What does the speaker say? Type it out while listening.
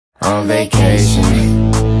on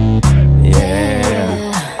vacation.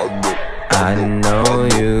 Yeah, I know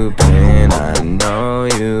you've been, I know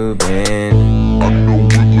you've been. I know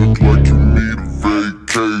it look like you need a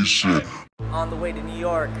vacation. On the way to New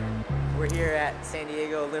York, we're here at San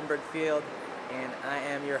Diego Lindbergh Field, and I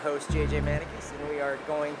am your host JJ Manicus, and we are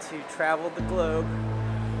going to travel the globe.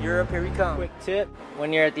 Europe, here we come. Quick tip,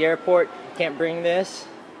 when you're at the airport, you can't bring this,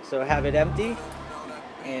 so have it empty.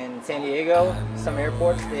 In San Diego, some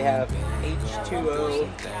airports, they have H2O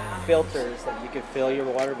filters that you can fill your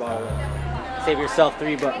water bottle with. Save yourself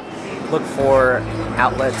 $3. Look for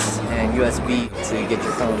outlets and USB so you get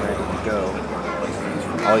your phone ready to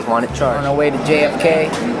go. Always want it charged. On our way to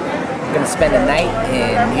JFK, we're gonna spend a night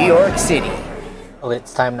in New York City. Well,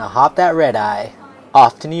 it's time to hop that red eye.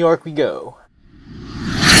 Off to New York we go.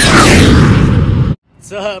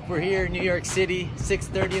 What's up? We're here in New York City,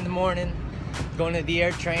 6:30 in the morning. Going to the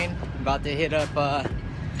air train, about to hit up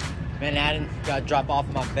Manhattan. Gotta drop off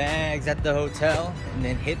my bags at the hotel and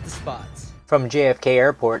then hit the spots. From JFK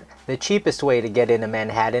Airport, the cheapest way to get into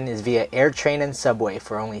Manhattan is via air train and subway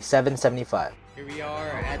for only $7.75. Here we are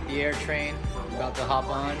at the air train, about to hop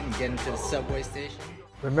on and get into the subway station.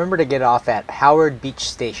 Remember to get off at Howard Beach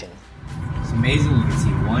Station. It's amazing, you can see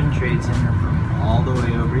One Trade Center from all the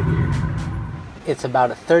way over here. It's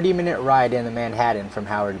about a 30-minute ride into Manhattan from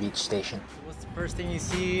Howard Beach Station. What's the first thing you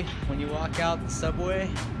see when you walk out the subway?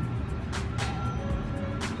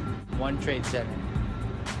 One Trade Center.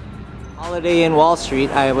 Holiday Inn Wall Street,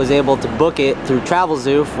 I was able to book it through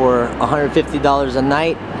TravelZoo for $150 a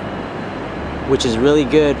night, which is really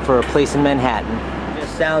good for a place in Manhattan.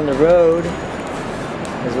 Just down the road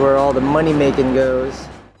is where all the money making goes.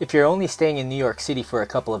 If you're only staying in New York City for a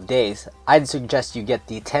couple of days, I'd suggest you get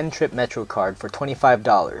the 10-trip Metro card for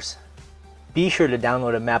 $25. Be sure to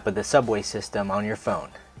download a map of the subway system on your phone.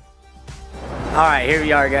 Alright, here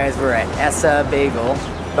we are guys, we're at Essa Bagel.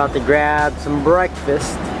 About to grab some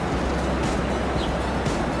breakfast.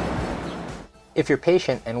 If you're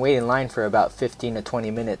patient and wait in line for about 15 to 20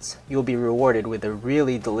 minutes, you'll be rewarded with a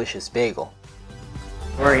really delicious bagel.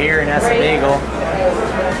 We're here in Essa Bagel.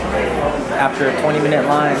 After a 20-minute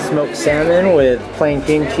line, smoked salmon with plain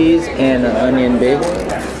cream cheese and an onion bagel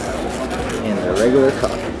and a regular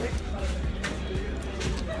coffee.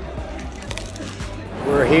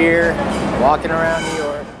 We're here walking around New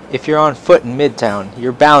York. If you're on foot in Midtown,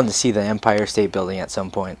 you're bound to see the Empire State Building at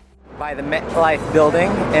some point. By the MetLife building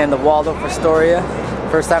and the Waldorf Astoria.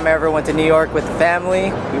 First time I ever went to New York with the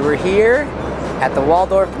family. We were here at the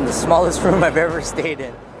Waldorf in the smallest room I've ever stayed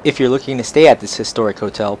in. If you're looking to stay at this historic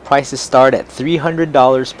hotel, prices start at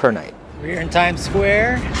 $300 per night. We're in Times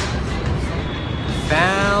Square.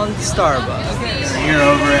 Found Starbucks. Here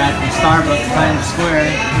over at the Starbucks Times Square.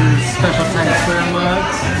 Here's special Times Square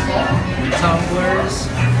mugs and tumblers.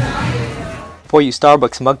 For you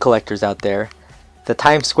Starbucks mug collectors out there, the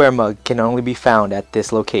Times Square mug can only be found at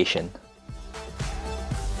this location.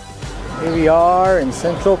 Here we are in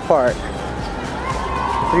Central Park.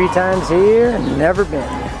 3 times here, never been.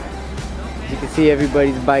 You can see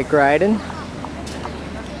everybody's bike riding,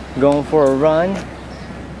 going for a run.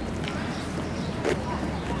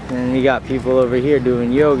 And we got people over here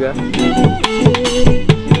doing yoga.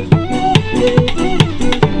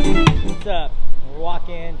 What's up? We're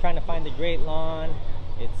walking, trying to find the Great Lawn.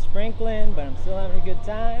 It's sprinkling, but I'm still having a good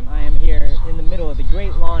time. I am here in the middle of the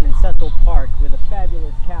Great Lawn in Central Park with a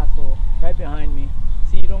fabulous castle right behind me.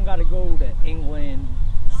 So you don't gotta go to England,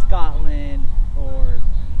 Scotland, or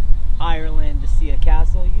Ireland to see a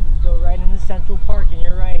castle. You just go right into Central Park and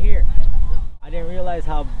you're right here. I didn't realize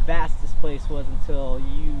how vast this place was until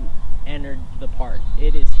you entered the park.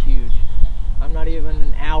 It is huge. I'm not even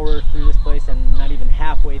an hour through this place and not even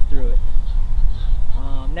halfway through it.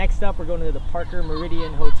 Next up, we're going to the Parker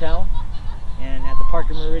Meridian Hotel. And at the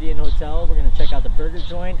Parker Meridian Hotel, we're going to check out the burger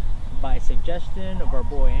joint by suggestion of our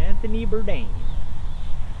boy Anthony Bourdain.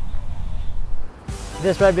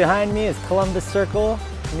 This right behind me is Columbus Circle,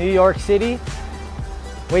 New York City.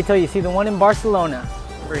 Wait till you see the one in Barcelona.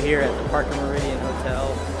 We're here at the Parker Meridian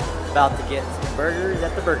Hotel, about to get some burgers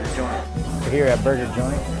at the burger joint. We're here at Burger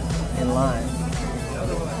Joint, in line.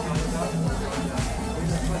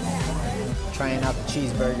 Trying out the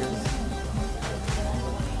cheeseburgers.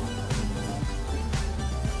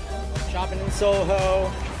 Shopping in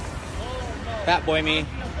Soho. Fat boy me.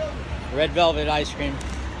 Red velvet ice cream.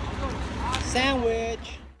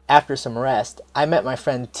 Sandwich. After some rest, I met my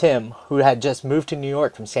friend Tim, who had just moved to New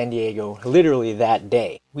York from San Diego literally that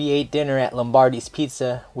day. We ate dinner at Lombardi's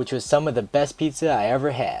Pizza, which was some of the best pizza I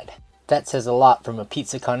ever had. That says a lot from a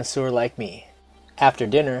pizza connoisseur like me. After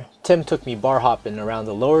dinner, Tim Tim took me bar hopping around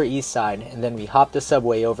the Lower East Side, and then we hopped the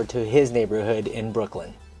subway over to his neighborhood in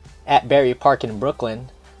Brooklyn. At Berry Park in Brooklyn,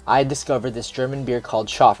 I discovered this German beer called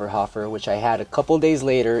Schafferhofer, which I had a couple days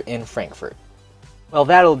later in Frankfurt. Well,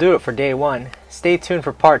 that'll do it for day one. Stay tuned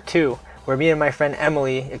for part 2, where me and my friend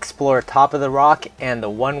Emily explore Top of the Rock and the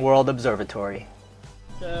One World Observatory.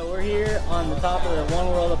 So we're here on the top of the One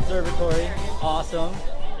World Observatory. Awesome.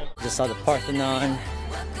 Just saw the Parthenon,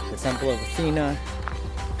 the Temple of Athena.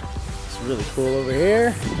 It's really cool over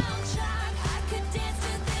here.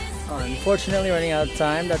 Unfortunately, running out of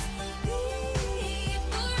time. That's